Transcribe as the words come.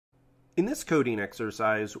In this coding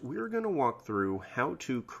exercise, we're going to walk through how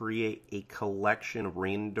to create a collection of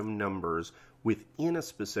random numbers within a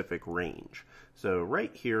specific range. So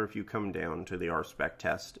right here, if you come down to the RSpec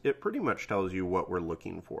test, it pretty much tells you what we're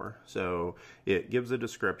looking for. So it gives a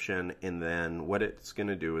description, and then what it's going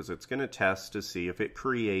to do is it's going to test to see if it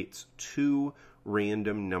creates two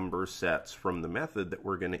random number sets from the method that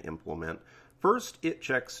we're going to implement. First, it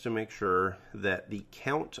checks to make sure that the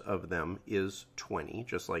count of them is 20,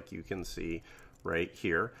 just like you can see right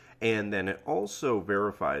here. And then it also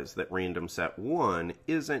verifies that random set 1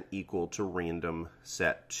 isn't equal to random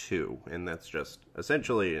set 2. And that's just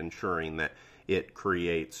essentially ensuring that it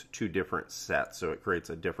creates two different sets. So it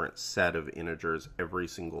creates a different set of integers every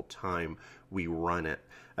single time we run it.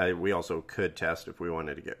 We also could test if we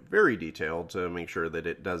wanted to get very detailed to make sure that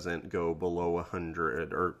it doesn't go below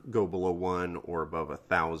 100 or go below 1 or above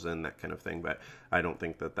 1,000, that kind of thing. But I don't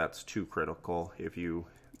think that that's too critical. If you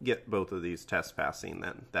get both of these tests passing,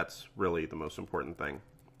 then that's really the most important thing.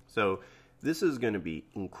 So this is going to be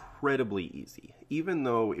incredibly easy. Even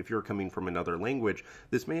though if you're coming from another language,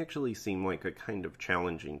 this may actually seem like a kind of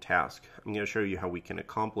challenging task. I'm going to show you how we can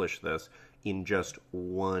accomplish this in just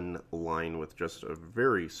one line with just a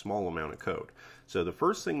very small amount of code. So the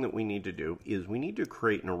first thing that we need to do is we need to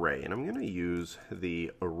create an array, and I'm going to use the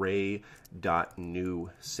array.new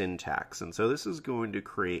syntax. And so this is going to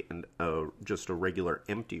create just a regular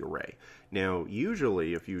empty array. Now,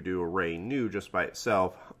 usually if you do array new just by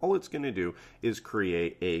itself, all it's going to do is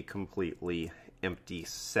create a completely empty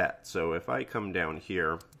set. So if I come down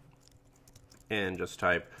here and just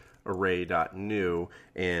type array.new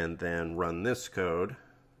and then run this code,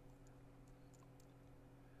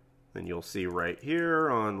 then you'll see right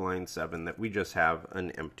here on line 7 that we just have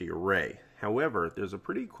an empty array. However, there's a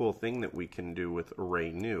pretty cool thing that we can do with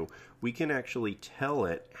array new. We can actually tell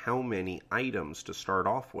it how many items to start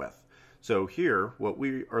off with. So here, what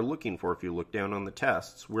we are looking for, if you look down on the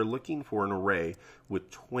tests, we're looking for an array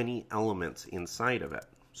with 20 elements inside of it.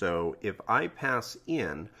 So if I pass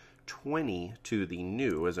in 20 to the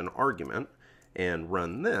new as an argument and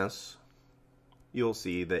run this, you'll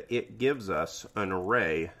see that it gives us an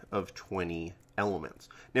array of 20 elements.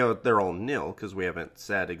 Now, they're all nil because we haven't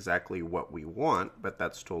said exactly what we want, but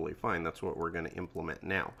that's totally fine. That's what we're going to implement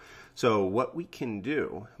now. So what we can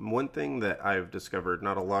do, one thing that I've discovered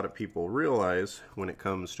not a lot of people realize when it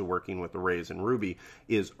comes to working with arrays in Ruby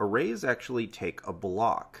is arrays actually take a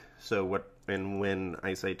block. So when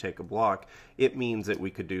I say take a block, it means that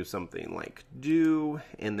we could do something like do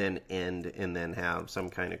and then end and then have some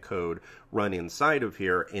kind of code run inside of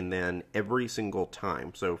here, and then every single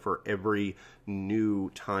time, so for every new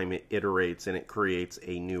time it iterates and it creates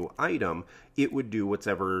a new item, it would do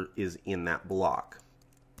whatever is in that block.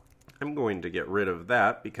 I'm going to get rid of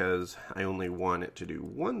that because I only want it to do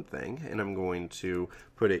one thing, and I'm going to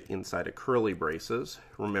put it inside of curly braces.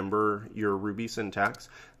 Remember your Ruby syntax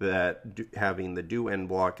that having the do end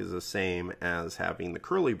block is the same as having the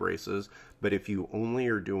curly braces, but if you only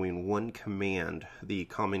are doing one command, the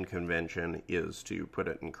common convention is to put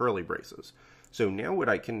it in curly braces. So now what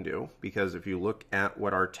I can do, because if you look at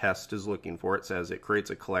what our test is looking for, it says it creates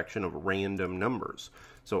a collection of random numbers.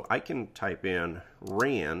 So I can type in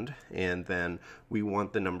rand, and then we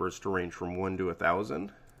want the numbers to range from 1 to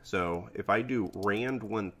 1,000. So if I do rand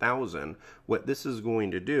 1,000, what this is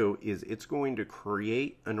going to do is it's going to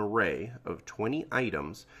create an array of 20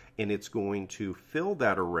 items, and it's going to fill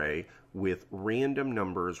that array with random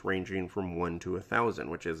numbers ranging from 1 to 1,000,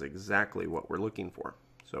 which is exactly what we're looking for.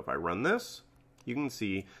 So if I run this, you can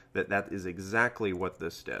see that that is exactly what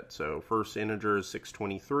this did. So first integer is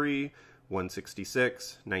 623,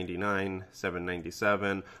 166, 99,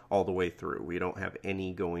 797, all the way through. We don't have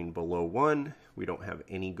any going below 1. We don't have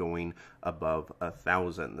any going above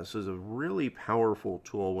 1,000. This is a really powerful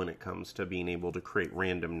tool when it comes to being able to create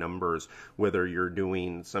random numbers, whether you're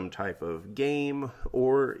doing some type of game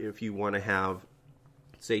or if you want to have,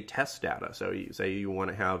 say, test data. So you say you want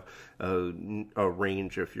to have a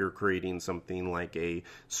range if you're creating something like a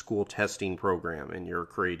school testing program and you're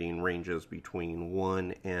creating ranges between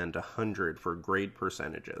 1 and 100 for grade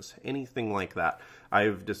percentages, anything like that.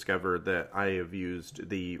 I've discovered that I have used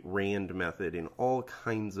the rand method in all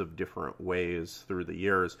kinds of different ways through the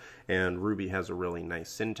years, and Ruby has a really nice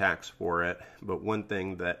syntax for it. But one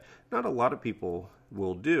thing that not a lot of people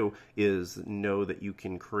will do is know that you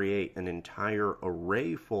can create an entire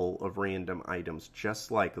array full of random items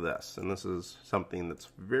just like this. And this is something that's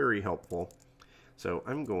very helpful. So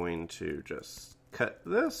I'm going to just cut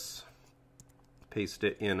this, paste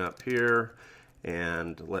it in up here,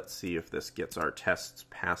 and let's see if this gets our tests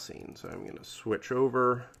passing. So I'm going to switch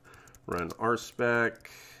over, run RSpec,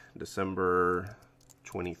 December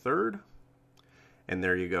 23rd. And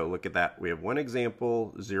there you go. Look at that. We have one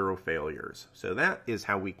example, 0 failures. So that is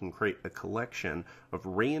how we can create a collection of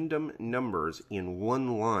random numbers in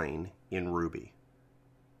one line in Ruby.